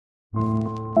The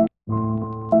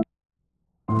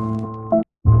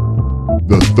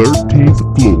 13th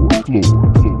floor.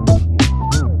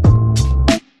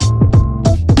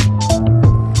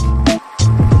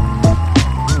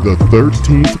 The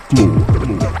 13th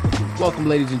floor. Welcome,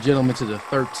 ladies and gentlemen, to the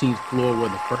 13th floor, where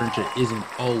the furniture isn't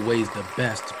always the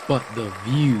best, but the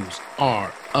views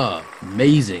are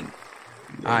amazing.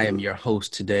 I am your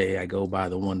host today. I go by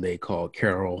the one they call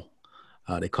Carol.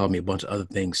 They call me a bunch of other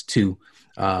things too.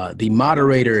 The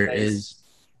moderator is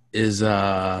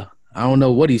I don't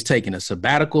know what he's taking, a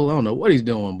sabbatical. I don't know what he's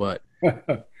doing, but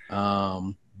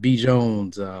B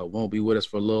Jones won't be with us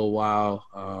for a little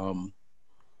while.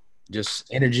 Just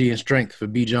energy and strength for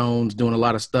B Jones, doing a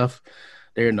lot of stuff.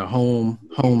 They're in the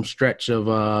home stretch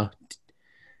of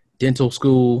dental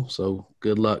school. So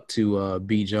good luck to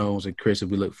B Jones and Chris, and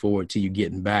we look forward to you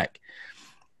getting back.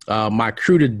 My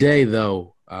crew today,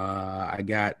 though, I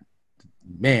got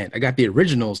the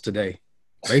originals today,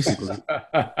 basically.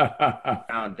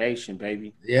 Foundation,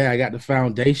 baby. Yeah, I got the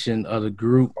foundation of the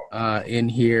group in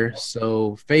here.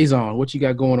 So Faison, what you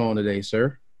got going on today,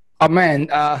 sir? Oh man,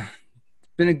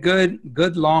 been a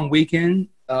good long weekend.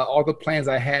 All the plans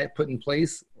I had put in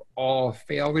place, all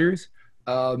failures.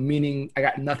 Meaning I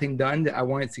got nothing done that I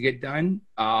wanted to get done.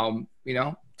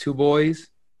 Two boys,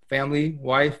 family,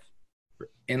 wife,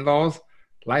 in-laws.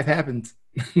 Life happens,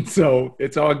 so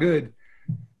it's all good.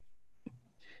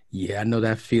 Yeah, I know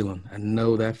that feeling.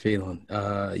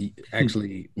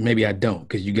 Actually, maybe I don't,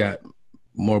 because you got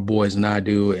more boys than I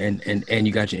do, and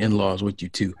you got your in-laws with you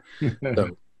too.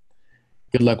 So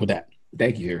good luck with that.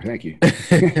 Thank you.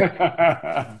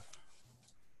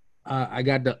 I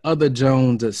got the other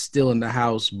Jones that's still in the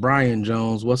house. Brian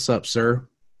Jones, what's up, sir?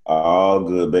 All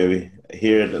good, baby.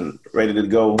 Here and ready to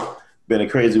go. Been a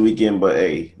crazy weekend, but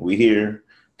hey, we here.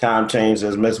 Time change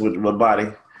has messed with my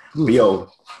body. But yo,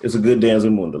 it's a good day in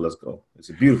Zamunda. Let's go. It's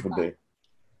a beautiful day.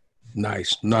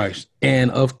 Nice.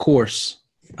 And of course,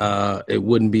 it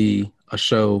wouldn't be a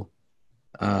show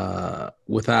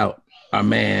without our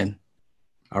man,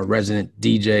 our resident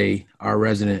DJ, our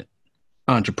resident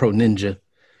entrepreneur ninja,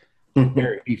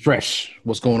 Barry B. Fresh.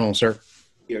 What's going on, sir?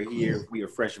 We are here. We are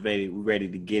fresh, baby. We're ready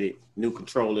to get it. New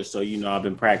controller, so I've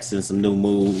been practicing some new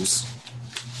moves.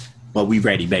 But we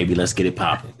ready, baby. Let's get it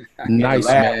popping. Nice,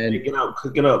 man.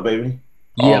 Cook it up, baby.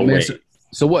 Yeah, Always. man.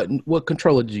 So what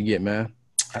controller did you get, man?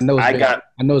 I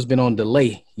know it's been on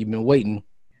delay. You've been waiting.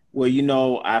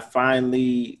 Well, I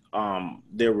finally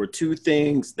there were two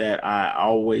things that I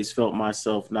always felt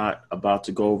myself not about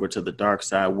to go over to the dark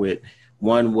side with.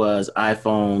 One was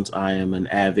iPhones. I am an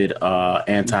avid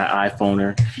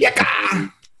anti-iPhoner. Yeah.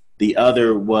 The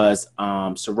other was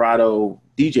Serato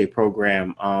DJ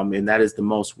program, and that is the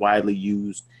most widely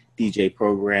used DJ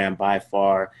program by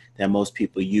far that most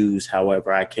people use.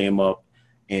 However, I came up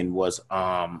and was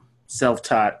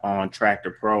self-taught on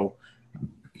Tractor Pro.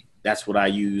 That's what I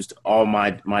used all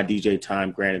my DJ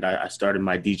time. Granted, I started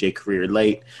my DJ career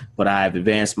late, but I've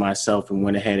advanced myself and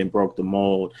went ahead and broke the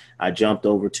mold. I jumped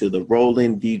over to the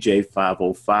Roland DJ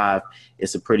 505.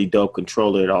 It's a pretty dope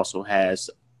controller. It also has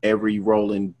every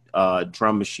Roland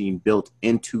drum machine built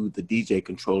into the DJ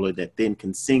controller that then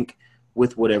can sync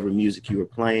with whatever music you were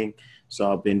playing. So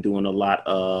I've been doing a lot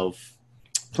of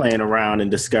playing around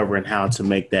and discovering how to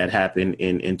make that happen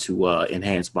and to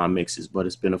enhance my mixes. But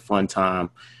it's been a fun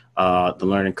time. The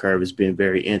learning curve has been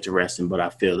very interesting, but I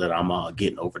feel that I'm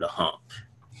getting over the hump.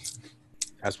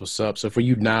 That's what's up. So for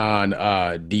you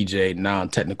non-DJ,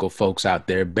 non-technical folks out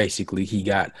there, basically he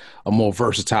got a more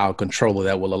versatile controller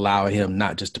that will allow him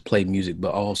not just to play music,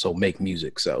 but also make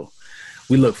music. So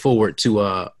we look forward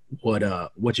to what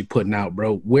you're putting out,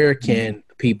 bro. Where can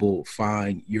people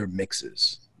find your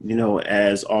mixes?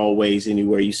 As always,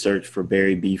 anywhere you search for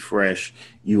Barry B. Fresh,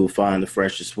 you will find the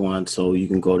freshest one. So you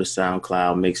can go to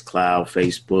SoundCloud, Mixcloud,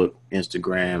 Facebook,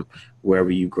 Instagram, wherever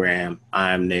you gram.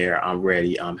 I'm there. I'm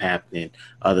ready. I'm happening.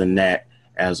 Other than that,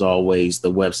 as always,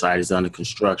 the website is under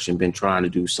construction. Been trying to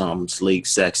do something sleek,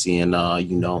 sexy, and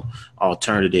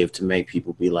alternative to make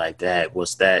people be like, "That,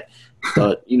 what's that?"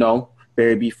 But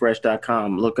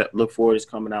BarryBFresh.com. Look forward. It's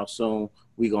coming out soon.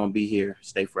 We gonna be here.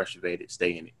 Stay freshavated.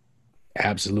 Stay in it.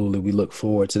 Absolutely. We look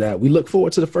forward to that. We look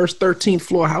forward to the first 13th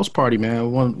floor house party,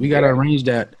 man. We got to arrange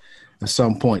that at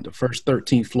some point. The first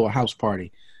 13th floor house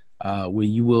party, where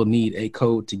you will need a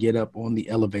code to get up on the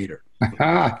elevator.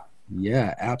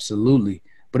 Yeah, absolutely.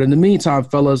 But in the meantime,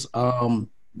 fellas,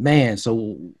 man,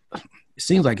 so it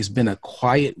seems like it's been a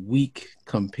quiet week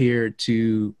compared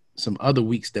to some other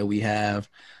weeks that we have.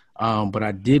 But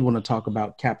I did want to talk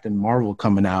about Captain Marvel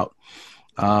coming out.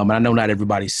 And I know not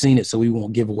everybody's seen it, so we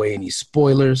won't give away any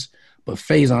spoilers. But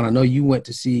Faison, I know you went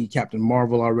to see Captain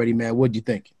Marvel already, man. What'd you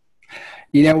think?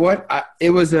 You know what?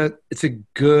 It's a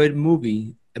good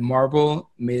movie.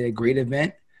 Marvel made a great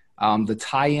event. The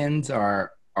tie-ins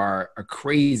are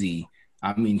crazy.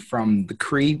 I mean, from the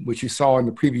Kree, which you saw in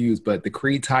the previews, but the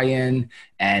Kree tie-in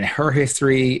and her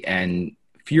history and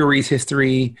Fury's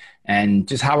history and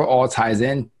just how it all ties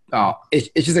in. It's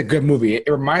just a good movie. It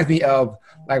reminds me of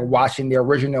like watching the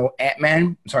original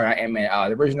Ant-Man. Sorry, not Ant-Man.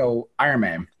 The original Iron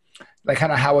Man. Like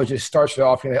kind of how it just starts it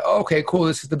off. You're like, oh, okay, cool.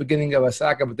 This is the beginning of a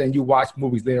saga. But then you watch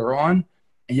movies later on,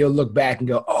 and you'll look back and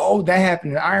go, oh, that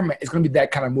happened in Iron Man. It's going to be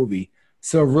that kind of movie.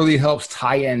 So it really helps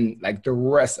tie in like the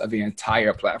rest of the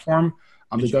entire platform.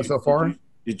 They've done so far.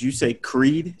 Did you say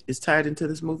Creed is tied into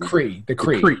this movie? Kree. The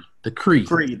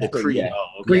Kree. Yeah.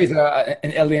 Oh, okay. Kree is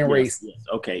an alien race. Yes.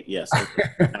 Okay. Yes. Okay.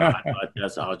 I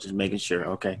was just making sure.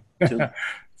 Okay.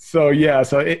 So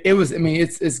it was. I mean,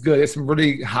 it's good. There's some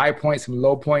really high points, some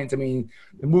low points. I mean,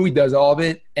 the movie does all of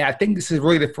it, and I think this is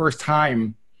really the first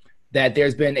time that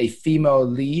there's been a female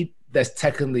lead that's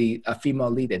technically a female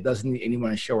lead that doesn't need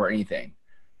anyone to show her anything.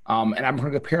 And I'm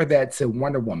going to compare that to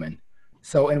Wonder Woman.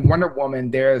 So in Wonder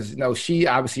Woman, she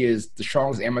obviously is the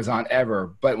strongest Amazon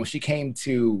ever, but when she came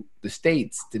to the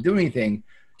States to do anything,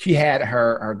 she had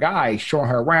her guy showing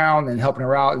her around and helping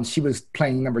her out, and she was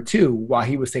playing number 2 while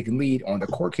he was taking lead on the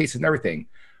court cases and everything.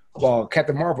 Well,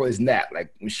 Captain Marvel isn't that.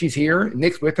 Like, when she's here,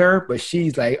 Nick's with her, but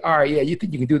she's like, all right, yeah, you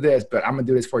think you can do this, but I'm going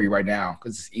to do this for you right now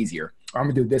because it's easier. Or I'm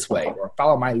going to do it this way, or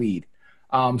follow my lead.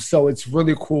 So it's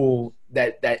really cool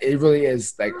that it really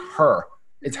is like her.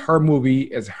 It's her movie.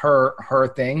 It's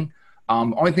her thing.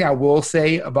 Only thing I will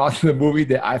say about the movie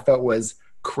that I felt was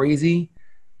crazy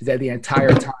is that the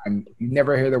entire time you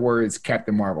never hear the words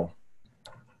Captain Marvel.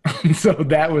 So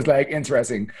that was like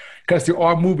interesting because through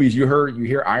all movies you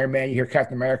hear Iron Man, you hear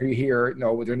Captain America, you hear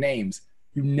with their names.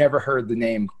 You never heard the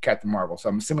name Captain Marvel. So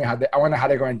I'm assuming I wonder how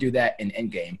they're going to do that in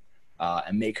Endgame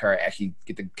and make her actually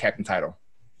get the captain title.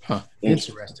 Huh.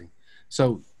 Interesting.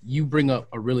 So you bring up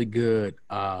a really good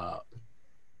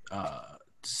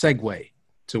segue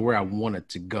to where I wanted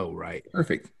to go, right?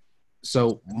 Perfect.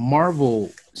 So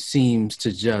Marvel seems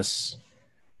to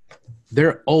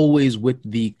they're always with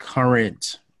the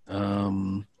current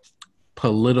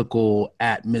political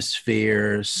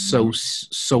atmosphere,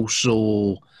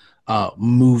 social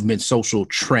movement, social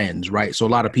trends, right? So a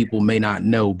lot of people may not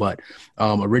know, but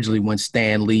originally when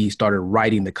Stan Lee started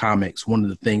writing the comics, one of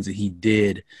the things that he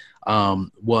did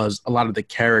was a lot of the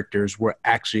characters were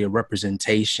actually a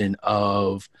representation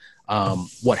of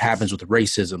what happens with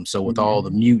racism. So with all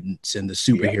the mutants and the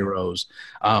superheroes,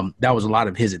 that was a lot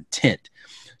of his intent.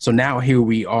 So now here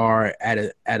we are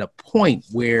at a point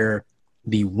where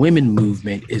the women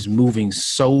movement is moving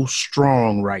so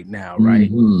strong right now,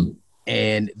 right? Mm-hmm.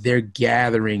 And they're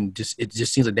gathering, it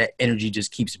just seems like that energy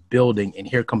just keeps building. And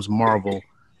here comes Marvel.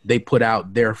 They put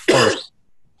out their first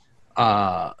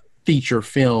feature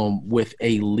film with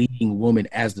a leading woman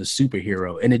as the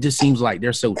superhero. And it just seems like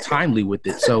they're so timely with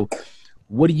it. So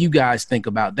what do you guys think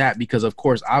about that? Because of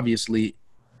course, obviously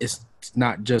it's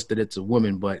not just that it's a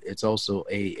woman, but it's also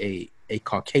a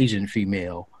Caucasian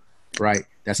female, right?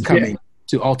 That's coming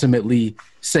to ultimately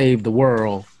save the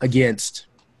world against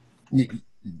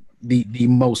the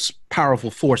most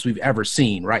powerful force we've ever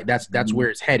seen, right? That's where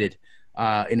it's headed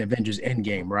in Avengers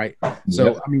Endgame, right?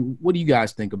 So, I mean, what do you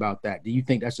guys think about that? Do you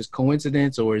think that's just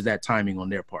coincidence or is that timing on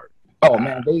their part? Oh,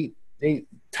 man, they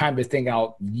timed this thing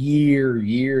out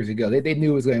years ago. They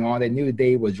knew what was going on. They knew the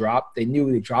day would drop. They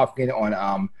knew they dropped it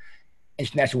on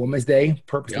International Women's Day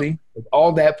purposely. Yep.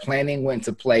 All that planning went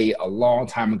into play a long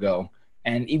time ago.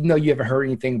 And even though you haven't heard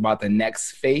anything about the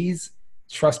next phase,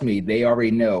 trust me, they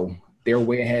already know they're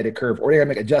way ahead of the curve, or they're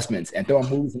gonna make adjustments and throw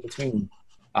moves in between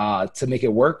to make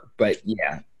it work. But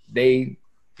yeah, they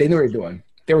knew what they were doing.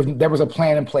 There was a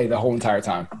plan in play the whole entire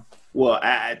time. Well,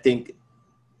 I think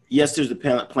yes, there's a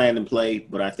plan in play,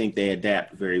 but I think they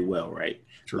adapt very well, right?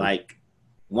 True. Like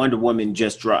Wonder Woman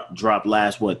just dropped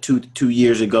last two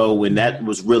years ago, when that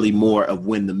was really more of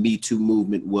when the Me Too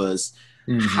movement was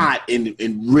hot and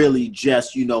really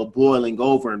just boiling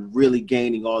over and really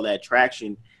gaining all that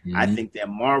traction. I think that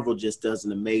Marvel just does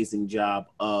an amazing job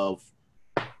of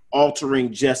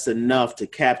altering just enough to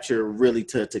capture really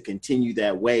to continue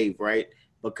that wave, right?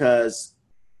 Because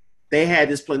they had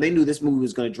this plan. They knew this movie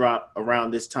was going to drop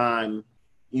around this time,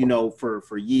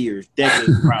 for years,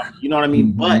 decades, probably. You know what I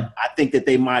mean? But I think that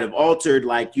they might have altered,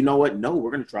 like, you know what? No, we're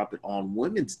going to drop it on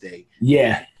Women's Day.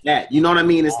 Yeah. That, you know what I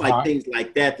mean? It's like things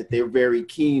like that they're very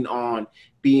keen on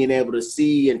being able to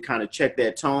see and kind of check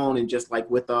that tone. And just like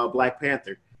with Black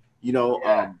Panther,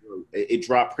 it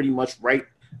dropped pretty much right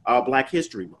Black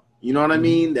History Month. You know what I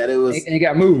mean? That it was And it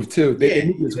got moved too. They Yeah,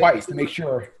 moved it twice to make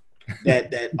sure.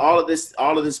 that all of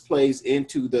this plays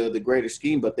into the greater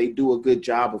scheme, but they do a good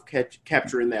job of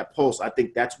capturing that pulse. I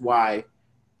think that's why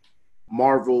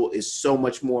Marvel is so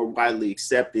much more widely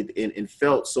accepted and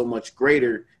felt so much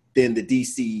greater than the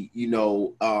DC,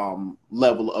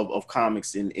 level of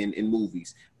comics in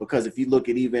movies. Because if you look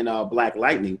at even Black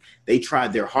Lightning, they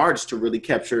tried their hardest to really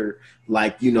capture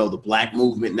the Black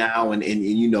movement now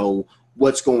and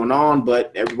what's going on,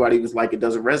 but everybody was like, it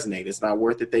doesn't resonate. It's not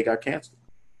worth it. They got canceled.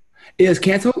 It is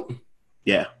canceled?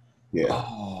 Yeah.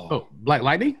 Oh, Black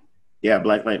Lightning? Yeah,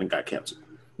 Black Lightning got canceled.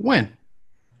 When?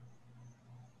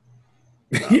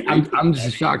 I'm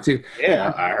just shocked too.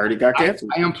 Yeah, I heard it got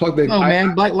canceled. I unplugged the. No,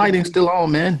 man. Black Lightning's still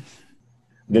on, man.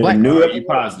 The Black- new Be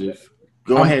positive.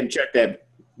 Go ahead and check that.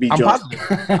 I'm Johnson.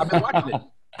 positive. I've been watching it.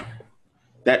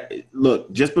 That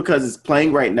look, just because it's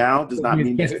playing right now does not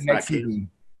mean that it's not next canceled. season.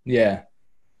 Yeah.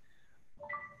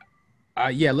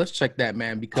 Yeah, let's check that,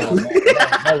 man, because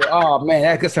Oh man,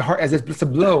 that gets a heart as it's a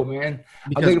blow, man. I'm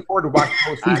Because- looking forward to watching the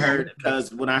whole season. I heard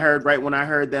because when I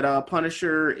heard that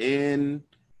Punisher in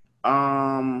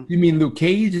You mean Luke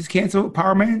Cage is canceled?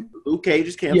 Power Man? Luke Cage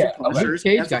is canceled. Yeah, Punisher is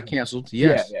Cage canceled. got canceled.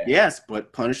 Yes. Yeah. Yes,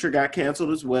 but Punisher got canceled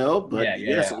as well. But Yeah.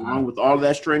 yes, along with all of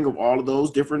that string of all of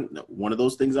those different, one of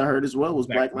those things I heard as well was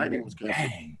Black Lightning was canceled.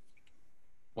 Dang.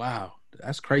 Wow,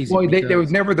 that's crazy. Well, there because-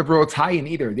 was never the real tie-in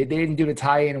either. They didn't do the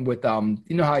tie-in with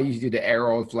you know how you used to do the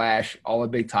Arrow, Flash, all the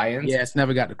big tie-ins. Yeah, it's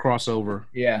never got the crossover.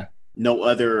 Yeah. No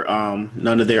other,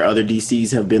 none of their other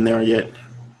DCs have been there yet.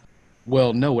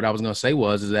 Well, no, what I was gonna say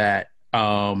was that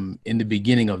in the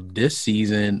beginning of this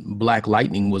season, Black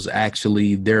Lightning was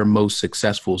actually their most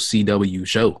successful CW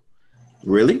show.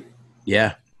 Really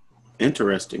Yeah,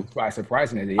 interesting. That's why it's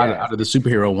surprising. out of the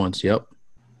superhero ones. Yep.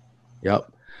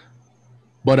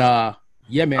 But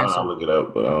yeah, man. I'll look it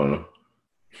up, but I don't know.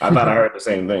 I thought I heard the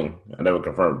same thing. I never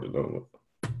confirmed it though.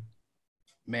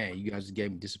 Man, you guys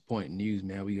gave me disappointing news,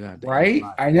 man. We got Right?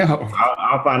 I know.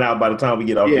 I'll find out by the time we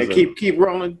get off. Yeah, this. keep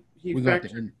rolling. We're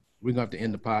gonna have to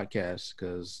end the podcast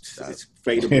because It's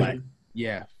Fade to Black.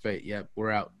 yeah, fate. Yep,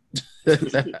 we're out.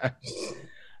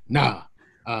 Nah,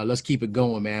 let's keep it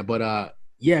going, man. But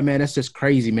yeah, man, that's just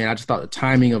crazy, man. I just thought the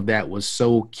timing of that was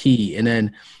so key. And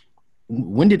then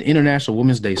when did International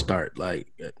Women's Day start?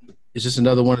 Like, it's just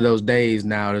another one of those days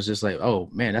now. It's just like, oh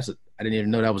man, I didn't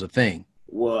even know that was a thing.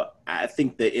 Well, I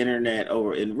think the internet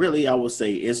and really I would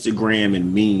say Instagram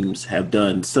and memes have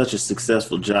done such a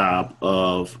successful job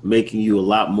of making you a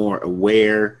lot more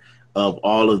aware of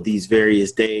all of these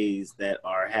various days that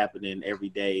are happening every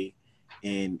day.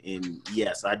 And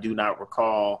yes, I do not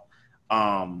recall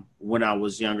when I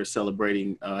was younger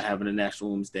celebrating having a National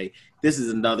Women's Day. This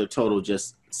is another total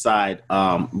just side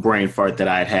brain fart that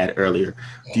I had earlier.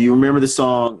 Do you remember the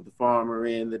song "The Farmer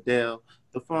in the Dell"?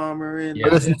 The farmer in I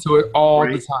listen to it all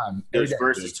Right. the time. There's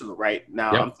verses to it right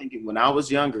now. Yep. I'm thinking when I was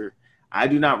younger, I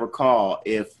do not recall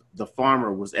if the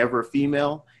farmer was ever a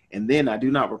female, and then I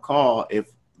do not recall if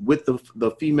with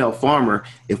the female farmer,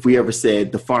 if we ever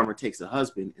said the farmer takes a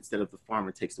husband instead of the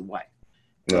farmer takes a wife.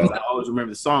 No. I always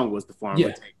remember the song was the farmer Yeah.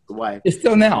 takes the wife. It's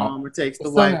still The now. farmer takes the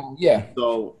It's still wife. now. Yeah.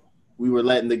 So we were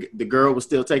letting the girl was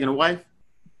still taking a wife.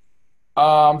 The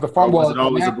Or farm was it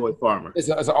always a boy farmer? It's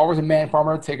always a man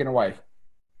farmer taking a wife.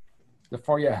 The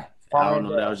farm, yeah. I don't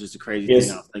know. That was just a crazy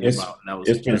thing I was thinking about. And that was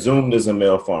It's presumed as a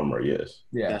male farmer, yes.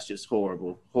 Yeah. That's just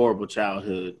horrible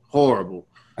childhood, horrible.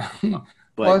 But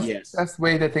Well, yes, that's the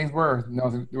way that things were. You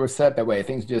know, they were set that way.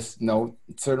 Things just,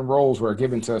 certain roles were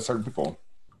given to certain people.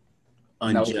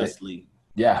 unjustly.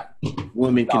 Yeah.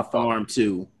 Women can farm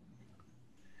too.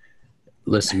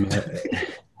 Listen,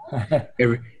 man.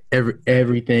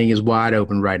 Everything is wide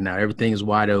open right now. Everything is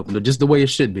wide open, just the way it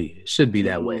should be. It should be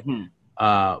that way. Mhm.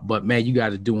 But man, you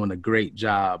guys are doing a great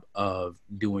job of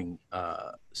doing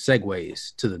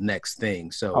segues to the next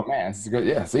thing. So Oh man, this is good.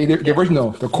 Yeah. See, the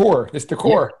original, the core. It's the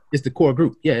core. it's the core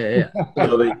group. Yeah.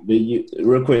 So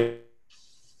real quick,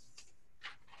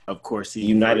 Of course, the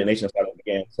United Nations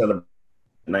began celebrating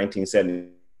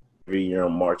 1973 year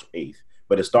on March 8th,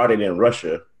 but it started in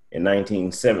Russia in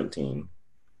 1917.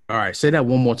 All right, say that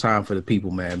one more time for the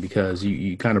people, man, because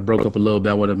you kind of broke up a little bit.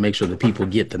 I want to make sure the people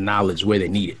get the knowledge where they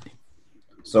need it.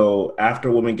 So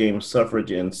after women gained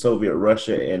suffrage in Soviet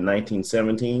Russia in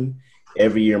 1917,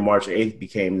 every year March 8th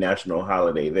became national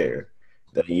holiday there.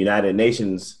 The United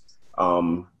Nations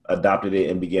adopted it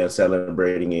and began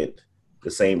celebrating it the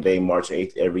same day, March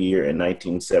 8th, every year in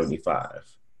 1975.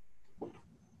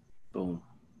 boom.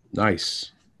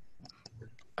 Nice.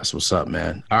 That's what's up,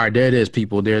 man. All right, there it is,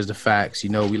 people. There's the facts. You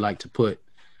know, we like to put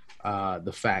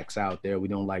the facts out there. We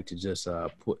don't like to just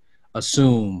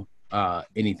assume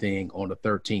anything on the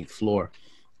 13th floor.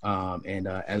 And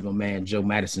as my man Joe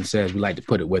Madison says, we like to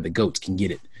put it where the goats can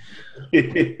get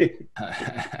it.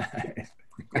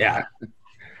 Yeah.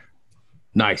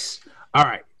 Nice. All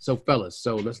right. So fellas,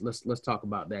 so let's talk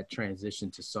about that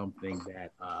transition to something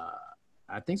that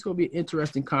I think is going to be an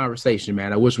interesting conversation,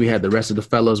 man. I wish we had the rest of the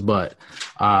fellas, but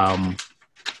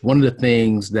one of the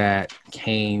things that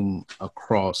came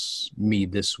across me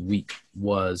this week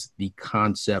was the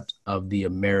concept of the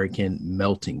American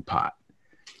melting pot.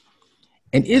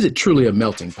 And is it truly a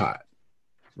melting pot,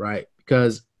 right?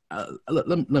 Because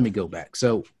let me go back.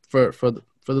 So for the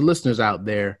listeners out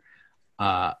there,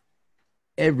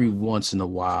 every once in a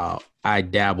while, I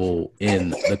dabble in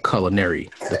the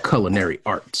culinary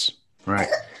arts, right?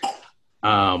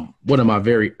 One of my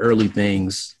very early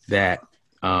things that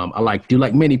I like do,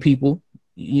 like many people,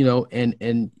 you know,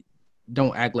 and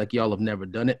don't act like y'all have never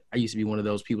done it. I used to be one of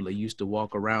those people that used to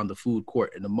walk around the food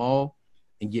court in the mall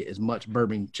and get as much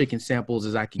bourbon chicken samples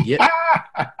as I could get.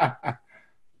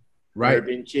 Right.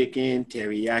 Bourbon chicken,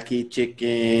 teriyaki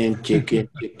chicken.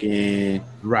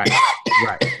 Right.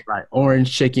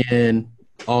 Orange chicken,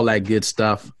 all that good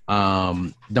stuff.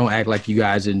 Don't act like you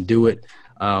guys didn't do it.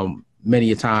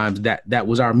 Many a times that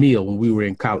was our meal when we were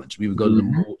in college. We would go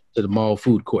to the mall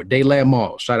food court, Dayland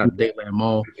Mall. Shout out to Dayland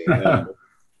Mall.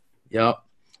 Yep.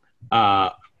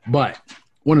 But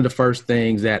one of the first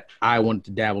things that I wanted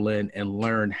to dabble in and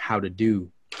learn how to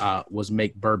do was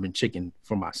make bourbon chicken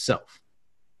for myself.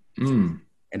 And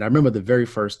I remember the very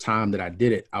first time that I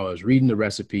did it, I was reading the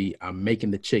recipe, I'm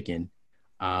making the chicken,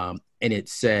 and it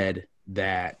said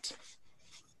that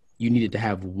you needed to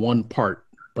have 1 part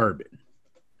bourbon.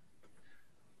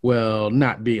 Well,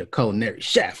 not be a culinary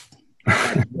chef,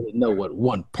 I didn't really know what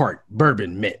 1 part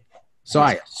bourbon meant. So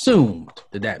I assumed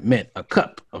that meant a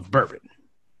cup of bourbon.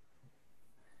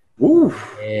 Ooh.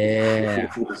 Yeah.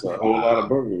 That's a whole lot of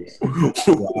burgers.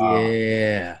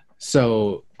 Yeah.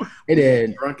 So it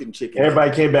then Drunken chicken.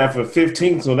 Everybody came back for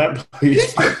 15th on that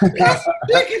place.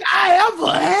 Chicken I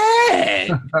ever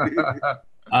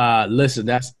had. Listen,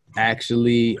 that's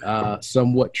actually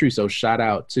somewhat true. So shout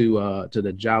out to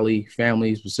the Jolly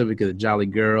family, specifically the Jolly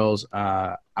girls.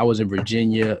 I was in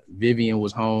Virginia. Vivian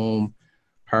was home.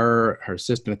 Her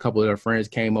sister and a couple of their friends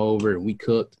came over and we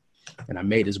cooked. And I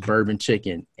made this bourbon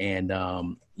chicken. And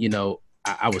you know,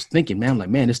 I was thinking, man, I'm like,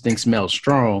 man, this thing smells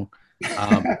strong.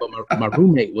 But my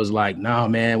roommate was like, nah,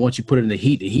 man, once you put it in the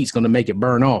heat's gonna make it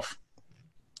burn off.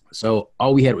 So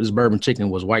all we had with this bourbon chicken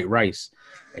was white rice.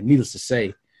 And needless to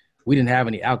say, we didn't have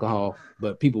any alcohol,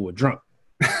 but people were drunk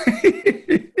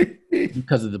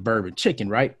because of the bourbon chicken,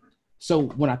 right? So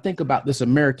when I think about this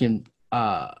American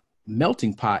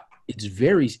melting pot,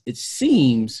 it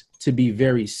seems to be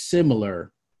very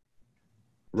similar,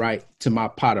 right, to my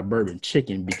pot of bourbon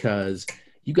chicken, because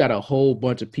you got a whole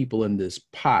bunch of people in this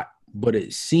pot, but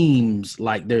it seems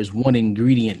like there's one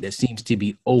ingredient that seems to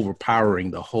be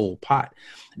overpowering the whole pot.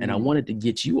 And I wanted to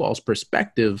get you all's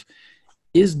perspective.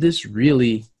 Is this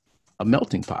really a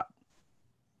melting pot?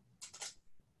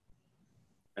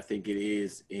 I think it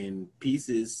is in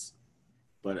pieces,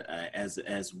 but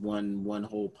as one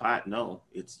whole pot, no.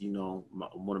 It's, you know,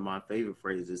 one of my favorite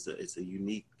phrases. It's a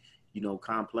unique, you know,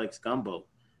 complex gumbo,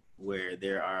 where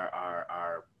there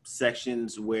are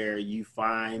sections where you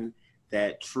find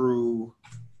that true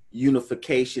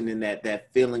unification and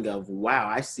that feeling of, wow,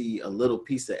 I see a little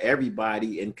piece of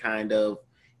everybody and kind of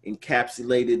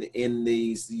encapsulated in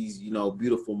these you know,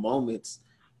 beautiful moments.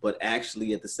 But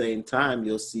actually at the same time,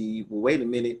 you'll see, well, wait a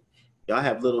minute, y'all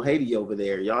have little Haiti over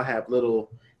there. Y'all have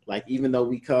little, like, even though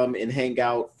we come and hang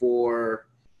out for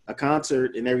a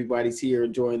concert and everybody's here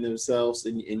enjoying themselves,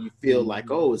 and you feel like,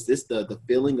 oh, is this the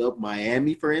feeling of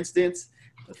Miami, for instance?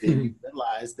 But then you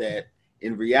realize that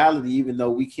in reality, even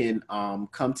though we can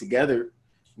come together,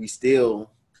 we still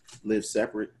live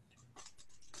separate.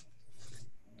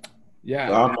 Yeah.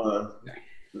 So I'm gonna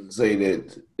say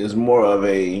that it's more of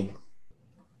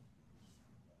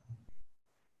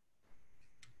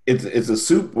it's a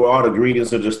soup where all the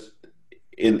ingredients are just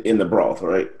in the broth,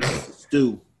 right?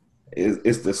 Stew.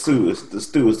 It's the stew. It's the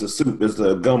stew. It's the soup. It's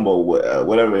the gumbo.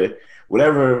 Whatever.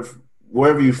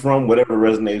 Wherever you're from, whatever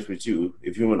resonates with you.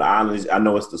 If you're in the islands, I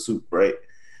know it's the soup, right?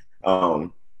 But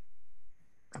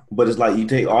it's like you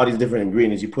take all these different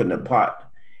ingredients you put in a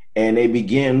pot, and they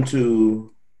begin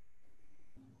to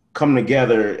come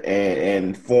together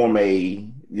and form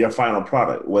your final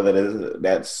product, whether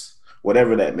that's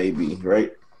whatever that may be,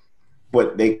 right?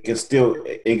 But they can still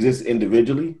exist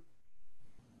individually.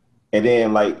 And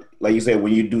then like you said,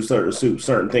 when you do certain soups,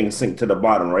 certain things sink to the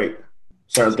bottom, right?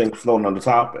 certain things floating on the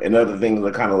top, and other things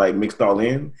are kind of like mixed all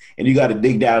in. And you got to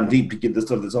dig down deep to get the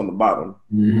stuff that's on the bottom.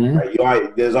 Mm-hmm.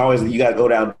 Right? There's always you got to go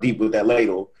down deep with that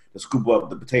ladle to scoop up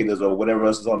the potatoes or whatever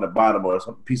else is on the bottom or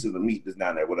some piece of the meat that's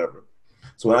down there, whatever.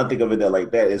 So when I think of it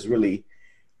like that, it's really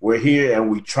we're here and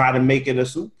we try to make it a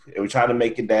soup and we try to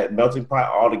make it that melting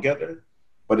pot all together.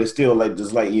 But it's still like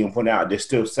just like Ian pointed out, there's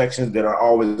still sections that are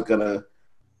always gonna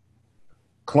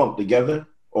clump together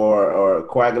or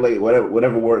coagulate,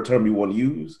 whatever word term you want to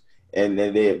use, and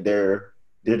then they're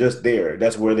just there.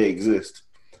 That's where they exist.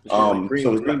 Like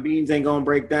green beans ain't gonna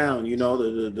break down. You know,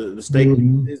 the steak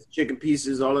pieces, chicken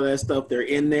pieces, all of that stuff. They're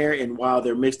in there, and while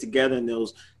they're mixed together, and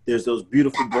there's those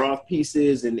beautiful broth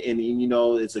pieces, and you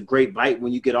know, it's a great bite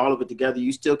when you get all of it together.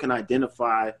 You still can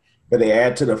identify. But they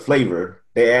add to the flavor.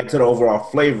 They add to the overall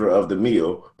flavor of the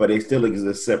meal, but they still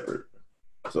exist separate.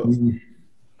 So,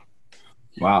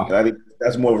 wow, I think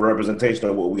that's more of a representation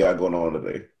of what we got going on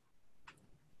today.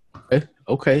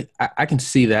 Okay, I can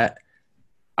see that.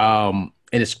 And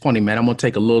it's funny, man. I'm gonna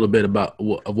take a little bit of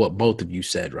what both of you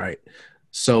said, right?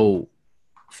 So,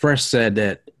 Fresh said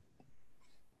that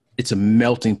it's a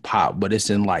melting pot, but it's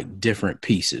in like different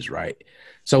pieces, right?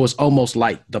 So it's almost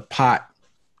like the pot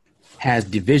has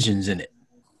divisions in it,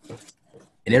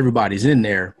 and everybody's in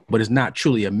there, but it's not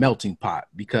truly a melting pot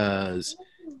because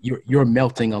you're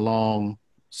melting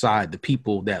alongside the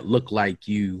people that look like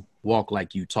you, walk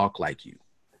like you, talk like you,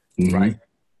 right?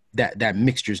 That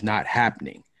mixture's not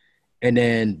happening. And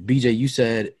then BJ, you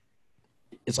said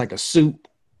it's like a soup.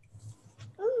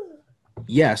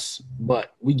 Yes,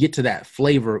 but we get to that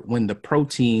flavor when the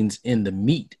proteins in the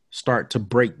meat start to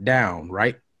break down,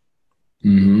 right?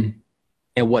 Mm-hmm.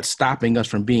 And what's stopping us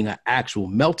from being an actual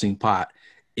melting pot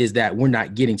is that we're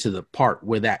not getting to the part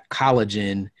where that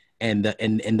collagen and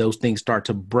those things start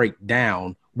to break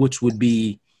down, which would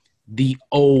be the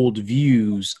old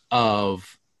views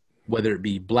of whether it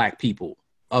be Black people,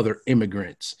 other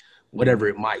immigrants, whatever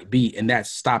it might be. And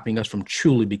that's stopping us from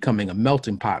truly becoming a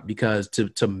melting pot, because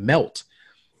to melt,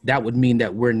 that would mean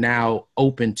that we're now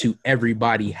open to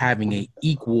everybody having an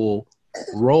equal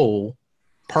role,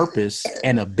 purpose,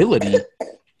 and ability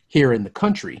here in the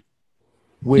country,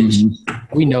 which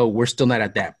we know we're still not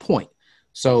at that point.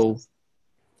 So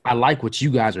I like what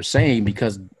you guys are saying,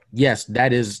 because yes,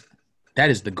 that is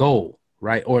the goal,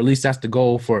 right? Or at least that's the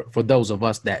goal for those of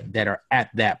us that are at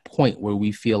that point where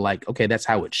we feel like, okay, that's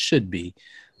how it should be.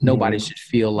 Nobody should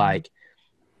feel like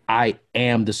I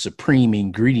am the supreme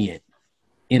ingredient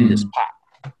in this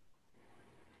pot.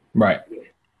 Right.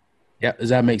 Yeah. Does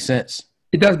that make sense?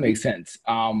 It does make sense.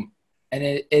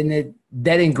 That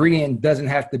ingredient doesn't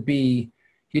have to be,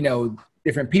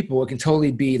 different people. It can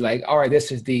totally be like, all right,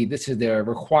 this is the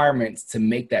requirements to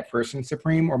make that person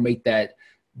supreme, or make that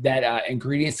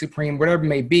ingredient supreme, whatever it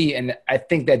may be. And I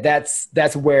think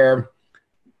that's where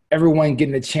everyone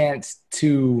getting a chance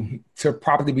to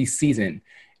properly be seasoned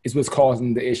is what's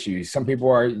causing the issues. Some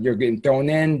people you're getting thrown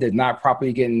in, they're not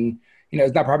properly getting,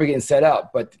 it's not properly getting set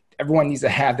up, but everyone needs to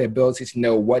have the ability to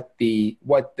know what the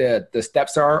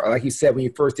steps are. Like you said, when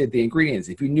you first did the ingredients,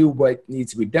 if you knew what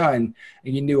needs to be done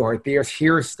and you knew,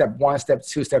 here's step 1, step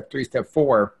 2, step 3, step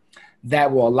 4,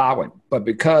 that will allow it. But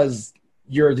because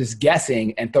you're just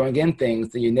guessing and throwing in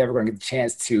things, then you're never going to get the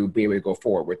chance to be able to go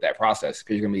forward with that process,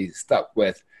 because you're going to be stuck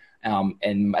with,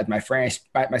 and as my Spanish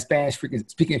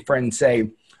speaking friends say,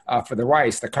 for the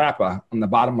rice, the capa on the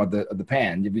bottom of the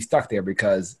pan, you'll be stuck there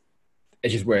because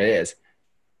it's just where it is.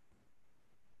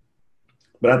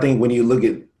 But I think when you look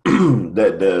at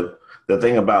that, the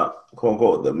thing about quote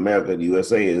unquote the America, the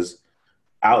USA, is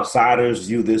outsiders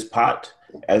view this pot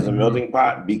as a melting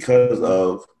pot because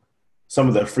of some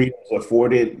of the freedoms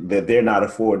afforded that they're not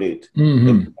afforded,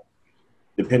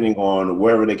 depending on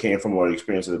wherever they came from or the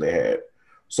experiences they had.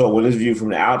 So when it's viewed from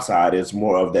the outside, it's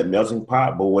more of that melting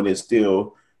pot. But when it's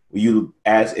still, you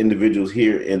as individuals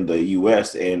here in the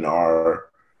U.S. and are,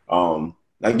 I'm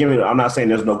not saying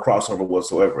there's no crossover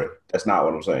whatsoever. That's not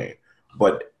what I'm saying.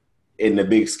 But in the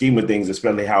big scheme of things,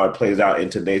 especially how it plays out in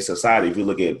today's society, if you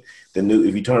look at the news,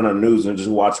 if you turn on the news and just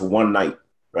watch one night,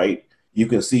 right, you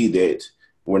can see that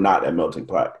we're not a melting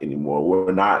pot anymore.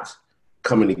 We're not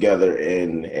coming together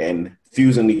and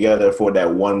fusing together for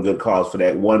that one good cause, for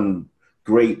that one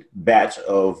great batch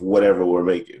of whatever we're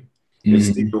making. It's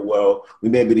still, well, we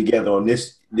may be together on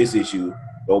this issue,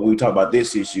 but when we talk about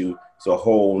this issue, it's a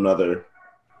whole nother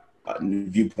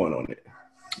viewpoint on it.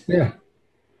 Yeah.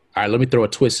 All right, let me throw a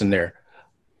twist in there.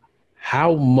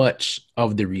 How much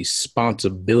of the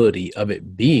responsibility of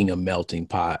it being a melting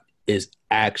pot is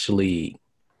actually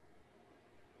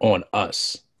on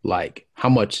us? Like, how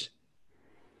much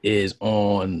is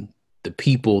on the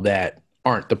people that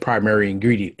aren't the primary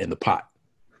ingredient in the pot?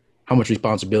 How much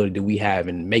responsibility do we have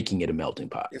in making it a melting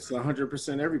pot? It's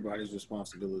 100% everybody's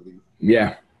responsibility.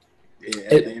 Yeah.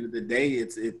 At the end of the day,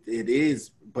 it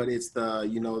is, but it's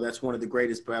that's one of the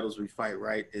greatest battles we fight,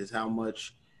 right? Is how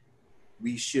much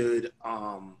we should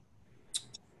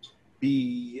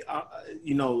be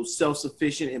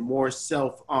self-sufficient and more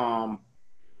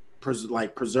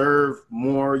preserve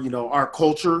more, our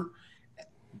culture,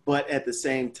 but at the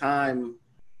same time,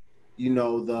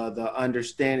 the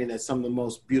understanding that some of the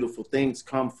most beautiful things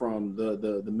come from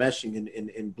the meshing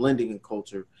and blending in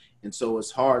culture. And so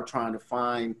it's hard trying to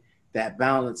find that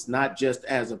balance, not just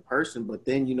as a person, but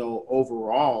then,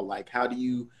 overall, like, how do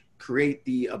you create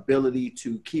the ability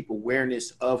to keep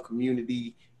awareness of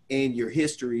community in your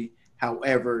history,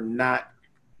 however, not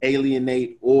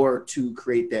alienate or to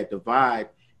create that divide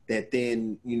that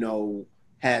then,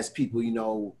 has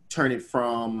people, turn it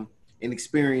from an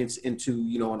experience into,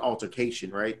 an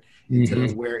altercation, right? Mm-hmm.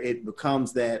 To where it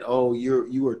becomes that, oh,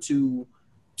 you are too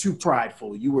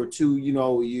prideful. You are too,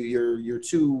 you're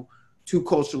too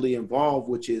culturally involved,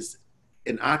 which is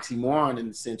an oxymoron in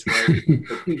a sense, right?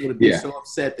 For people to be so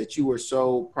upset that you are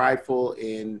so prideful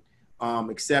and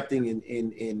accepting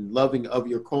and loving of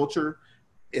your culture,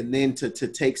 and then to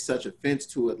take such offense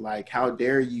to it, like, how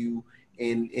dare you,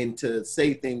 and to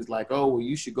say things like, oh, well,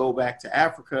 you should go back to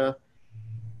Africa.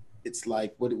 It's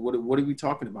like, what are we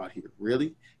talking about here,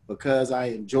 really? Because I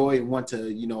enjoy and want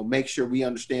to, make sure we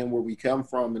understand where we come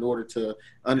from in order to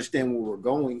understand where we're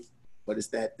going. But it's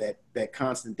that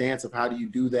constant dance of how do you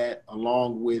do that,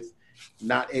 along with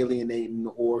not alienating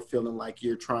or feeling like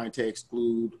you're trying to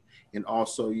exclude, and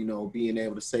also, being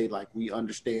able to say, like, we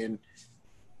understand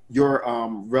your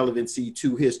relevancy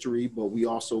to history, but we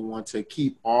also want to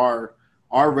keep our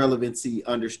relevancy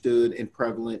understood and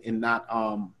prevalent, and not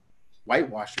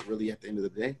whitewash it, really, at the end of the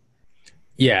day.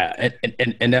 Yeah,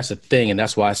 and that's the thing, and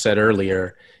that's why I said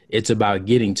earlier, it's about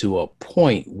getting to a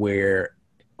point where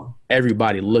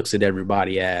everybody looks at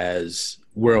everybody as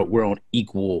we're on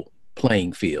equal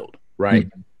playing field, right?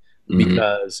 Mm-hmm.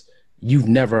 Because you've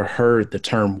never heard the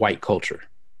term white culture.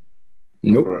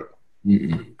 Nope.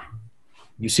 Mm-mm.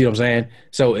 You see what I'm saying?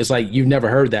 So it's like you've never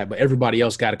heard that, but everybody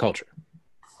else got a culture.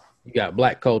 You got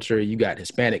Black culture, you got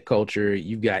Hispanic culture,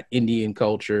 you got Indian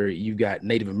culture, you got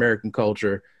Native American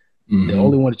culture. Mm-hmm. The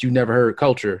only one that you've never heard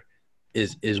culture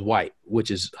is white,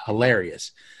 which is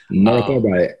hilarious. Never thought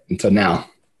about it until now.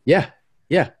 Yeah,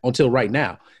 until right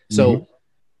now. So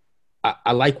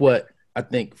I like what I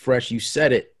think, Fresh, you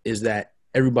said it, is that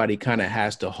everybody kind of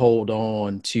has to hold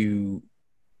on to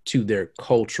their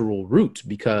cultural roots,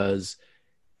 because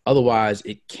otherwise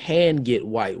it can get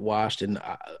whitewashed. And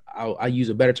I use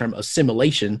a better term,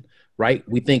 assimilation, right?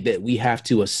 We think that we have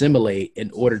to assimilate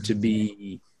in order to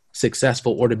be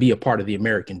successful or to be a part of the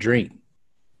American dream.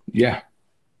 Yeah.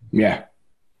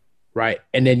 Right.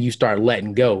 And then you start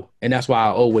letting go. And that's why I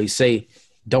always say,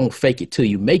 don't fake it till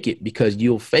you make it, because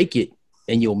you'll fake it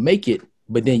and you'll make it,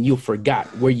 but then you'll forgot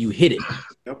where you hit it.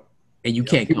 Yep. And you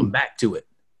can't come back to it.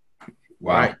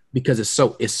 Wow. Right. Because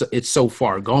it's so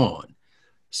far gone.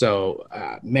 So,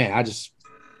 man, I just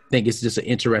think it's just an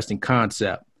interesting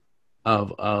concept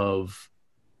of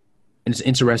and it's an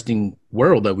interesting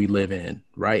world that we live in.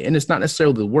 Right. And it's not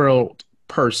necessarily the world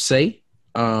per se.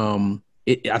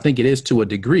 I think it is to a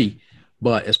degree,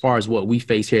 but as far as what we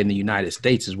face here in the United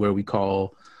States is where we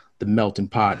call the melting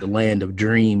pot, the land of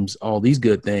dreams, all these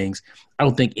good things. I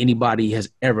don't think anybody has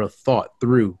ever thought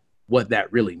through what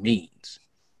that really means.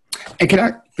 And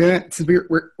since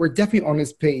we're definitely on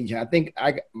this page, and I think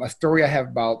my story I have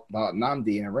about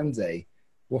Nnamdi and Arinze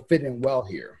will fit in well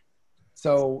here.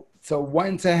 So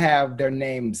wanting to have their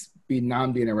names be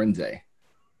Nnamdi and Arinze,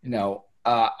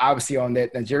 obviously on the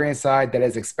Nigerian side, that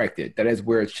is expected. That is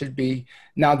where it should be.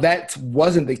 Now, that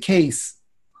wasn't the case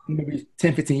maybe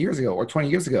 10, 15 years ago or 20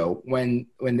 years ago when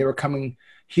they were coming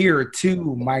here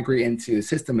to migrate into the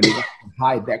system, and they wanted to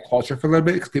hide that culture for a little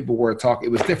bit because people were talking.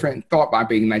 It was different thought by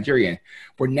being Nigerian.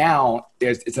 Where now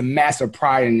it's a massive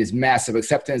pride and this massive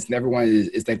acceptance, and everyone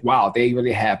is like, wow, they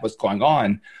really have what's going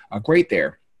on. Great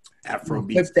there.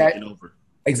 Afrobeats taking over.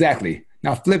 Exactly.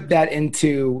 Now flip that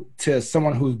to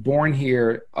someone who's born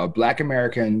here, a Black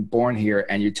American born here,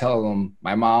 and you tell them,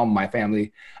 my mom, my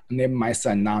family, I'm naming my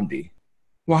son Nnamdi.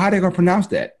 Well, how are they going to pronounce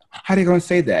that? How are they going to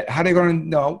say that? How are they going to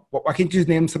know? Why can't you just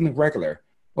name something regular?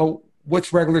 Well,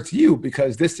 what's regular to you?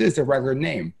 Because this is a regular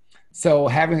name.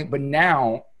 But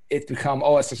now it's become,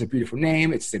 it's such a beautiful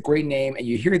name. It's a great name. And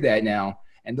you hear that now.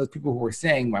 And those people who are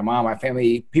saying, my mom, my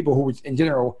family, people who in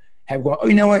general have gone, oh,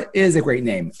 you know what? It is a great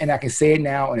name. And I can say it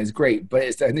now and it's great. But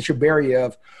it's the initial barrier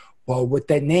of, well, with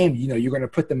that name, you're going to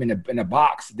put them in a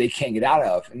box they can't get out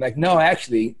of. And like, no,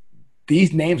 actually,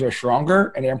 these names are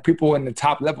stronger, and there are people in the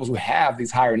top levels who have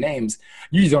these higher names.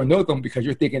 You just don't know them because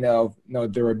you're thinking of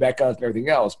the Rebecca's and everything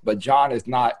else. But John is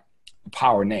not a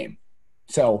power name.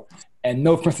 So, and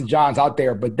no offense to John's out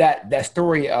there, but that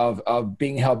story of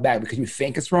being held back because you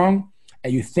think it's wrong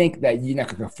and you think that you're not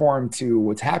going to conform to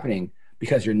what's happening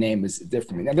because your name is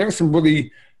different. Now, there are some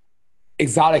really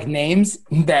exotic names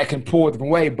that can pull a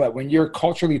different way, but when you're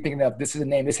culturally thinking of this is a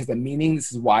name, this has a meaning,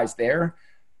 this is why it's there,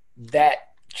 that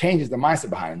changes the mindset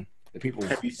behind the people.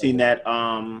 Have you seen that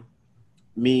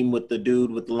meme with the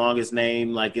dude with the longest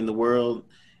name like in the world?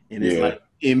 And it's like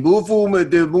Mbufu,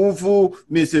 Mbufu,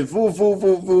 Mr.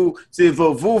 Fufu,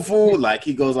 Fufu. Like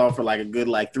he goes on for like a good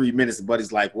 3 minutes, but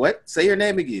he's like, "What? Say your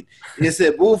name again." It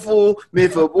said Bufu,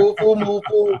 Mifa, Bufu,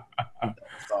 Mufu.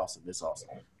 It's awesome. It's awesome.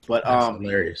 But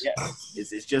hilarious. Yeah,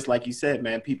 it's just like you said,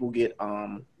 man. People get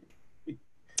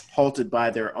halted by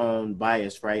their own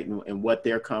bias, right, and what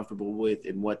they're comfortable with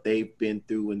and what they've been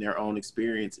through in their own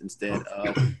experience instead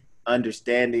of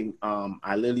understanding.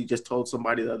 I literally just told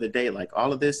somebody the other day, like,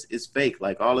 all of this is fake.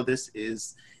 Like, all of this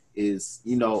is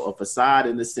a facade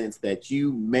in the sense that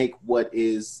you make what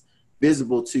is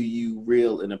visible to you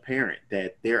real and apparent,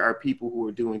 that there are people who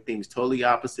are doing things totally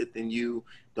opposite than you,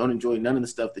 don't enjoy none of the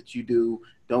stuff that you do,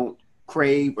 don't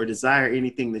crave or desire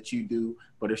anything that you do,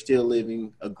 but are still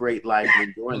living a great life and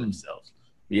enjoying themselves.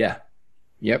 Yeah.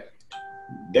 Yep.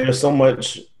 There's so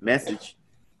much message.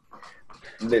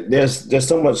 There's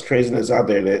so much craziness out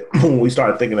there that when we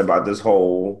start thinking about this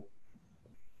whole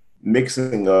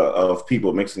mixing of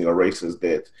people, mixing of races,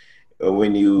 that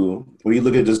when you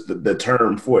look at just the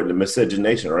term for it, the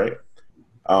miscegenation, right?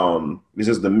 It's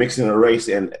just the mixing of race,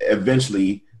 and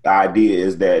eventually the idea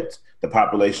is that the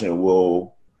population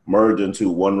will merge into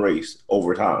one race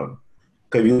over time.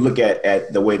 Because if you look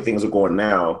at the way things are going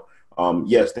now,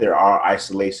 yes, there are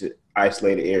isolated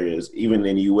areas, even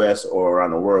in the U.S. or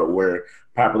around the world, where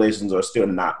populations are still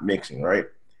not mixing, right?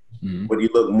 Mm-hmm. But you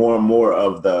look more and more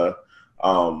of the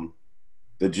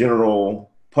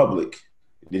general public.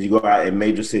 Did you go out in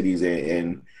major cities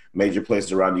and major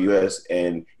places around the U.S.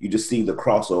 and you just see the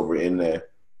crossover in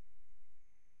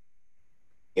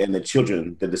the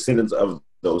children, the descendants of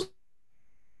those.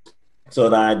 So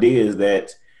the idea is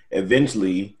that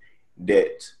eventually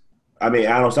I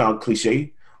don't sound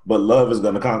cliche, but love is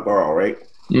going to conquer all, right?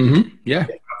 Mm-hmm. Yeah. If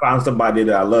I find somebody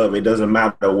that I love, it doesn't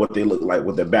matter what they look like,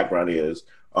 what their background is.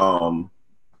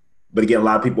 But again, a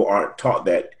lot of people aren't taught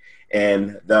that.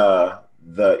 And the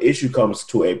issue comes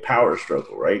to a power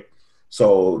struggle, right?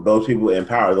 So those people in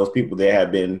power, those people that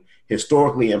have been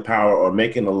historically in power or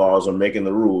making the laws or making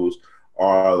the rules,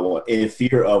 are in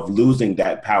fear of losing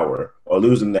that power or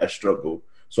losing that struggle.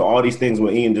 So all these things,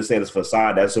 when Ian just said, it's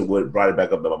facade, that's what brought it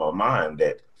back up in my mind,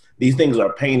 that these things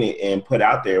are painted and put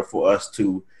out there for us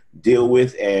to deal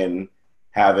with and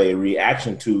have a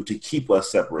reaction to keep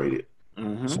us separated.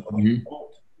 Mm-hmm. So we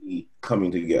won't be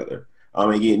coming together.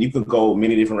 Again, you could go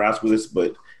many different routes with this,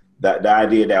 but the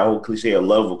idea, that whole cliche of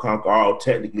love will conquer all,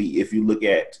 technically, if you look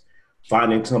at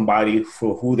finding somebody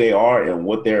for who they are and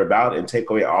what they're about and take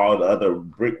away all the other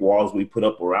brick walls we put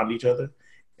up around each other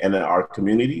and in our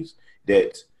communities,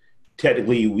 that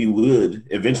technically we would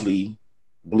eventually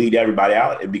bleed everybody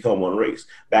out and become one race.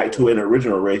 Back to an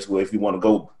original race, where if you want to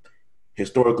go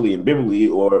historically and biblically,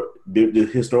 or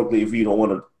historically, if you don't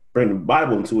want to bring the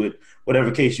Bible into it, whatever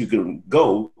case you can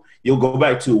go, you'll go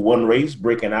back to one race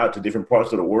breaking out to different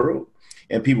parts of the world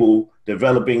and people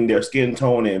developing their skin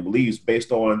tone and beliefs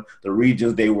based on the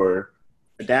regions they were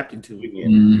adapting to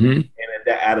and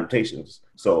the adaptations.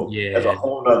 So that's a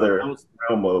whole other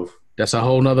realm of. That's a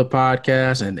whole nother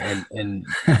podcast. And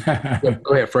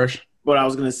go ahead, Fresh. But I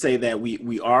was going to say that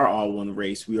we are all one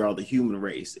race. We are all the human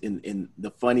race. And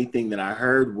the funny thing that I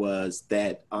heard was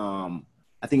that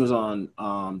I think it was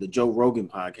on the Joe Rogan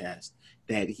podcast,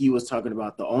 that he was talking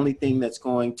about the only thing that's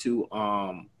going to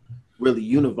really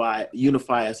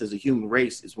unify us as a human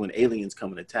race is when aliens come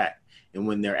and attack, and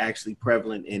when they're actually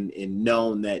prevalent and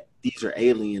known that these are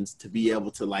aliens, to be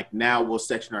able to, like, now we'll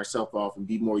section ourselves off and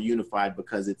be more unified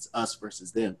because it's us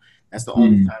versus them. That's the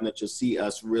only time that you'll see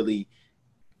us really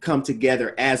come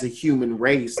together as a human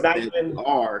race in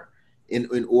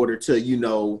order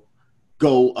to,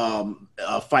 go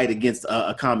fight against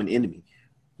a common enemy.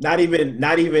 Not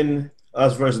even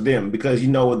us versus them, because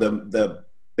the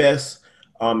best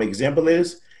example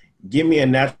is, give me a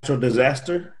natural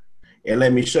disaster and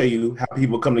let me show you how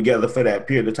people come together for that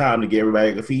period of time to get everybody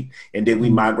on their feet, and then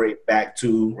we migrate back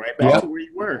to where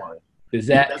you were.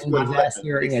 Disaster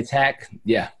and attack.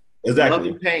 Yeah. Exactly. Love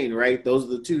and pain, right? Those are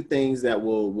the two things that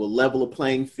will level a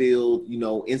playing field,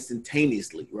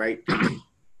 instantaneously, right?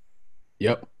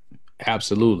 Yep,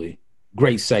 absolutely.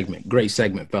 Great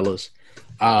segment, fellas.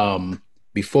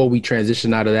 Before we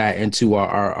transition out of that into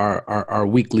our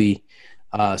weekly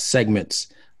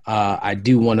segments, I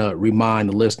do want to remind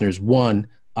the listeners, one,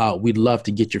 we'd love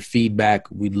to get your feedback.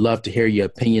 We'd love to hear your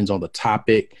opinions on the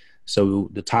topic. So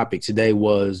the topic today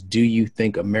was, do you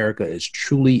think America is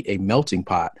truly a melting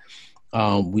pot?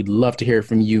 We'd love to hear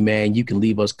from you, man. You can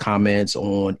leave us comments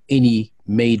on any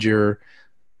major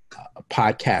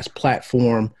podcast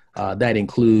platform. That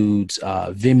includes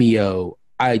Vimeo,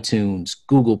 iTunes,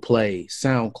 Google Play,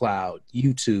 SoundCloud,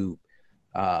 YouTube.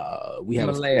 We have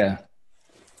Himalaya.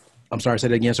 I'm sorry, say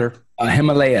that again, sir.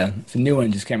 Himalaya. It's a new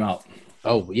one, just came out.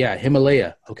 Oh yeah,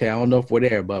 Himalaya. Okay, I don't know if we're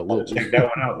there, but we'll Check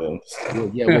that one out,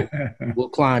 then. we'll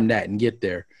climb that and get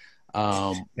there.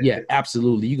 Yeah,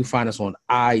 absolutely. You can find us on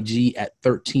IG at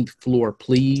 13th Floor,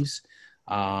 please.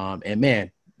 And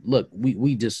man, look,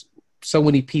 we just, so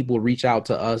many people reach out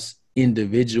to us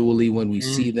individually when we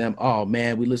see them. Oh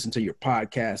man, we listened to your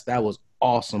podcast. That was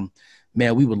awesome.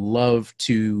 Man, we would love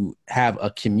to have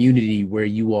a community where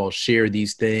you all share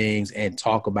these things and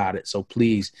talk about it. So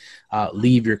please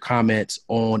leave your comments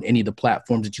on any of the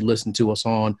platforms that you listen to us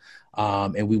on,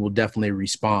 and we will definitely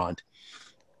respond.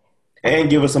 And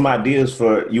give us some ideas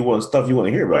for stuff you want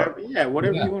to hear about. Yeah,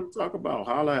 whatever you want to talk about,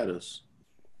 holler at us.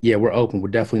 Yeah, we're open. We're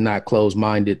definitely not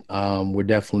closed-minded. We're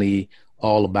definitely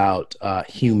all about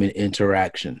human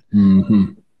interaction.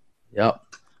 Mm-hmm. Yep.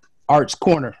 Arts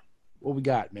Corner. What we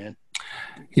got, man?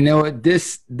 You know what?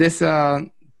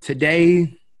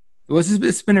 Today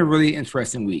it's been a really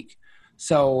interesting week.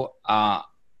 So I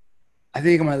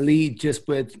think I'm gonna lead just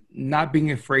with not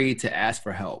being afraid to ask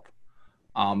for help.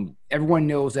 Everyone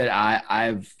knows that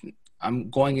I'm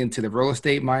going into the real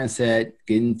estate mindset,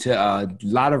 getting into a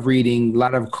lot of reading, a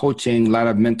lot of coaching, a lot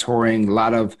of mentoring, a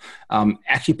lot of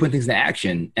actually putting things into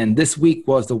action. And this week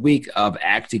was the week of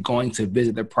actually going to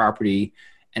visit the property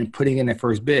and putting in the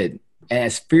first bid. And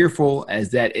as fearful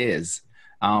as that is,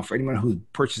 for anyone who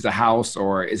purchased a house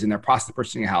or is in the process of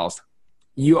purchasing a house,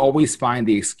 you always find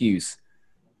the excuse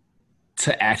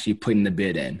to actually putting the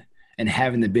bid in and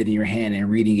having the bid in your hand and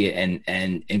reading it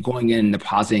and going in and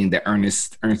depositing the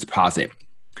earnest deposit.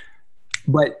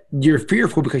 But you're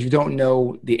fearful because you don't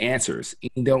know the answers.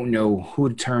 You don't know who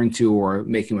to turn to or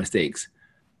making mistakes.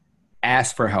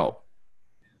 Ask for help.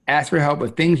 Ask for help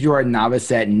with things you're a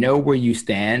novice at. Know where you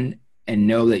stand and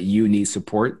know that you need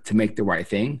support to make the right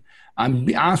thing.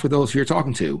 Be honest with those who you're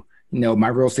talking to. My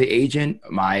real estate agent,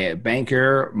 my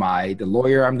banker, the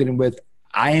lawyer I'm getting with.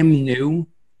 I am new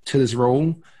to this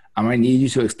role. I'm going to need you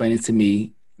to explain it to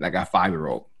me like a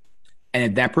 5-year-old. And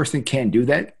if that person can't do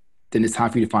that, then it's time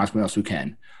for you to find someone else who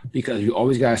can. Because you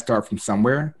always got to start from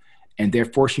somewhere, and they're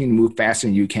forcing you to move faster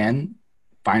than you can.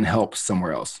 Find help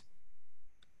somewhere else.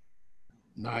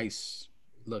 Nice.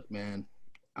 Look, man,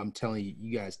 I'm telling you,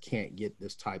 you guys can't get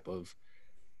this type of...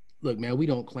 Look, man, we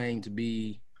don't claim to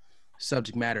be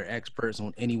subject matter experts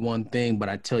on any one thing, but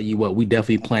I tell you what, we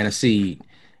definitely plant a seed.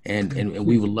 And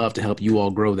we would love to help you all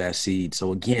grow that seed.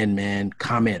 So again, man,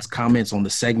 comments on the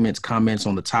segments, comments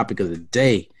on the topic of the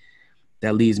day.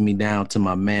 That leads me down to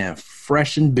my man,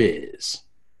 Fresh and Biz.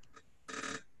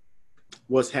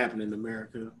 What's happening in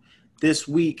America? This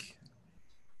week,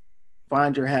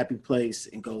 find your happy place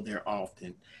and go there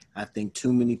often. I think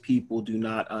too many people do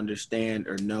not understand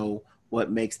or know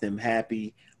what makes them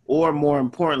happy. Or more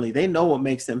importantly, they know what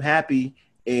makes them happy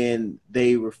and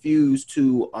they refuse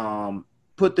to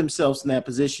put themselves in that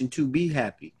position to be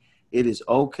happy. It is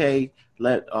okay.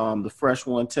 Let the fresh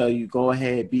one tell you, go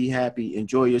ahead, be happy,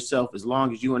 enjoy yourself. As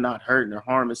long as you are not hurting or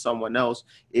harming someone else,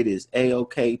 it is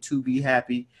a-okay to be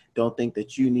happy. Don't think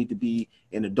that you need to be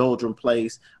in a doldrum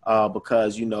place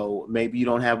because, maybe you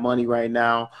don't have money right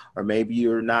now, or maybe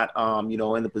you're not,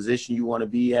 in the position you want to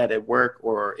be at work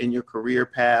or in your career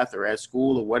path or at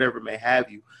school or whatever may have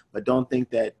you. But don't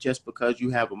think that just because you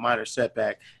have a minor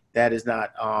setback, that is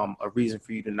not a reason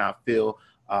for you to not feel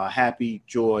happy,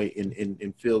 joy,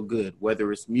 and feel good,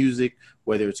 whether it's music,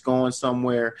 whether it's going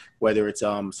somewhere, whether it's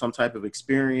some type of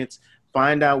experience.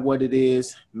 Find out what it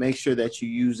is. Make sure that you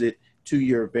use it to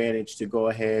your advantage to go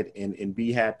ahead and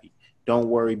be happy. Don't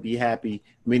worry, be happy.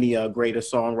 Many greater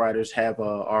songwriters have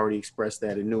already expressed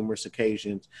that in numerous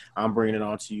occasions. I'm bringing it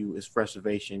on to you. It's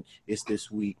Freshivation. It's this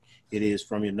week. It is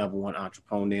from your number one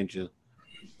entrepreneur ninja,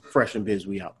 Fresh and Biz.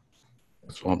 We out.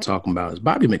 That's what I'm talking about. Is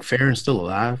Bobby McFerrin still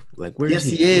alive? Like, where yes,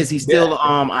 is he? He is. He's still.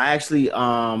 I actually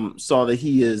saw that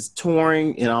he is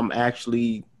touring, and I'm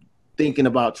actually thinking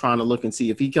about trying to look and see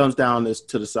if he comes down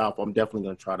to the South. I'm definitely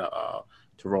going to try to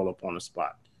to roll up on the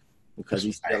spot because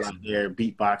he's still out there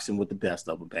beatboxing with the best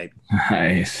of them, baby.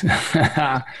 Nice.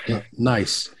 Yeah,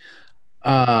 nice.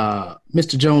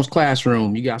 Mr. Jones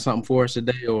Classroom, you got something for us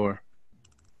today, or?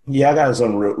 Yeah, I got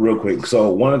something real quick. So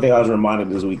one of the things I was reminded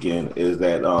this weekend is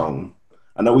that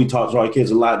I know we talk to our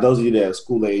kids a lot. Those of you that are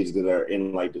school age that are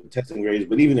in like the testing grades,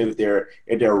 but even if they're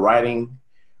writing,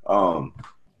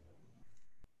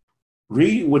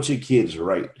 read what your kids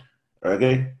write,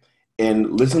 okay,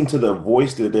 and listen to the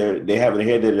voice that they have in their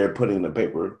head that they're putting in the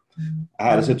paper. I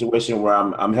had a situation where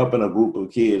I'm helping a group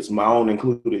of kids, my own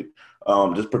included,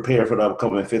 just prepare for the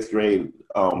upcoming 5th grade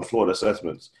Florida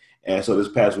assessments. And so this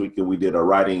past weekend we did a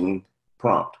writing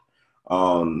prompt.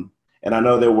 And I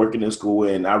know they're working in school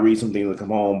and I read some things and come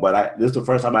home, but this is the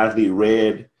first time I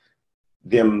actually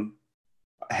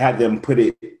had them put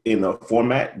it in a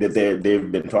format that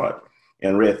they've been taught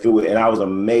and read through it. And I was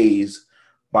amazed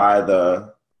by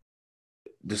the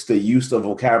use of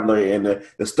vocabulary and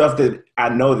the stuff that I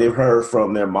know they've heard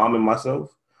from their mom and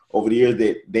myself over the years,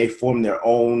 that they formed their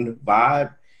own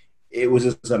vibe. It was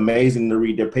just amazing to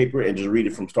read their paper and just read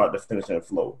it from start to finish and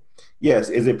flow. Yes,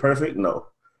 is it perfect? No.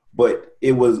 But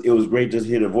it was great just to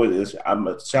hear the voices. I'm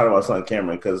a shout out my son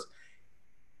Cameron, because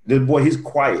this boy, he's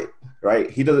quiet, right?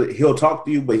 He'll talk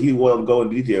to you, but he won't go in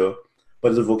detail.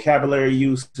 But his vocabulary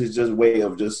use, his just way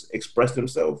of just expressing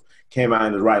himself came out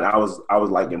in his writing. I was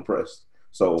like impressed.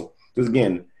 So just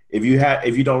again, if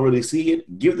you don't really see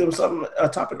it, give them a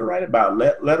topic to write about.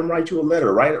 Let them write you a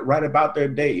letter. Write about their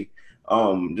day.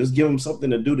 Just give them something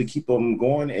to do to keep them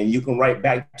going, and you can write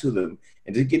back to them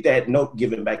and just get that note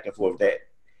given back and forth. That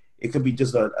it could be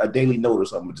just a daily note or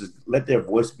something. Just let their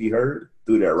voice be heard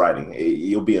through their writing.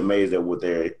 You'll be amazed at what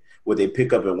they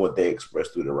pick up and what they express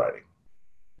through the writing.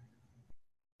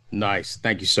 Nice.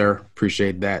 Thank you, sir.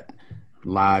 Appreciate that.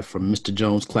 Live from Mr.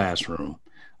 Jones' Classroom.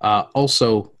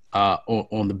 Also,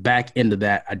 on the back end of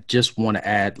that, I just want to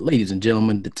add, ladies and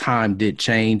gentlemen, the time did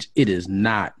change. It is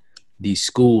not the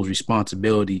school's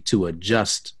responsibility to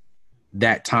adjust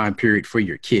that time period for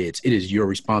your kids. It is your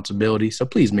responsibility. So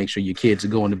please make sure your kids are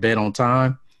going to bed on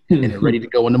time and they're ready to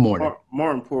go in the morning.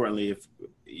 More importantly, if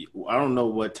I don't know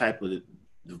what type of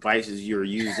devices you're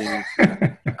using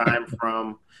time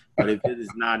from, but if it is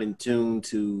not in tune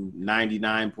to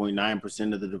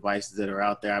 99.9% of the devices that are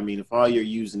out there, I mean, if all you're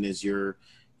using is your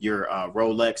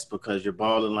Rolex because you're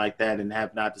balling like that and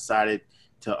have not decided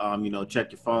to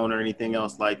check your phone or anything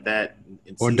else like that,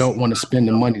 or don't want to spend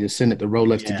the money to send it to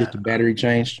Rolex to get the battery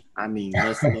changed. I mean,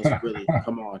 let's really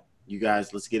come on, you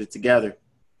guys, let's get it together.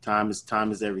 Time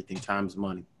is everything. Time is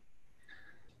money.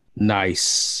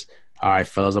 Nice. All right,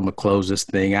 fellas, I'm gonna close this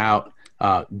thing out.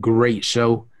 Great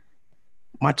show.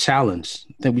 My challenge,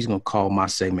 I think we're gonna call my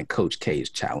segment Coach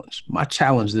K's challenge. My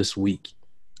challenge this week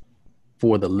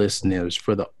for the listeners,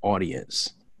 for the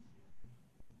audience: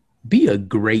 be a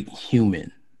great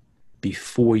human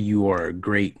before you are a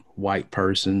great white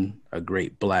person, a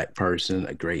great black person,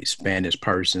 a great Spanish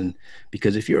person.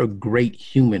 Because if you're a great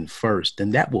human first,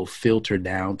 then that will filter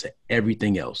down to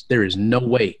everything else. There is no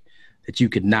way that you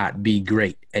could not be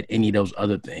great at any of those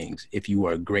other things if you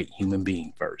are a great human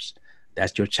being first.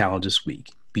 That's your challenge this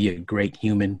week. Be a great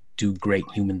human, do great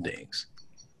human things.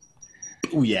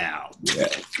 Oh, yeah.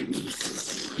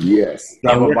 Yes.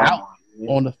 And we're out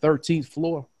on the 13th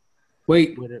floor.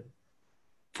 Wait,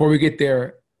 before we get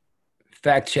there,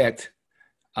 fact checked.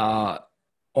 On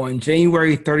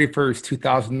January 31st,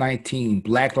 2019,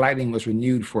 Black Lightning was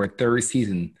renewed for a 3rd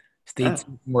season. Stay tuned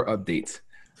for more updates.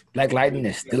 Black Lightning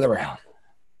is still around.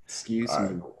 Excuse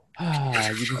me.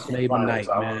 You just made my night,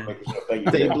 man.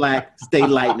 Stay black, stay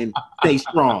lightning, stay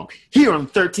strong. Here on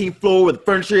the 13th floor where the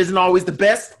furniture isn't always the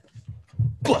best,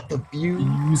 but the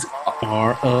views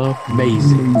are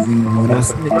amazing.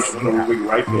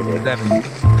 Right there.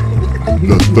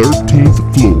 The 13th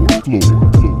floor.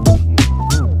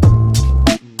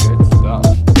 Good stuff.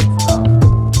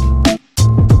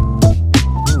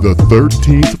 The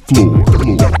 13th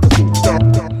floor.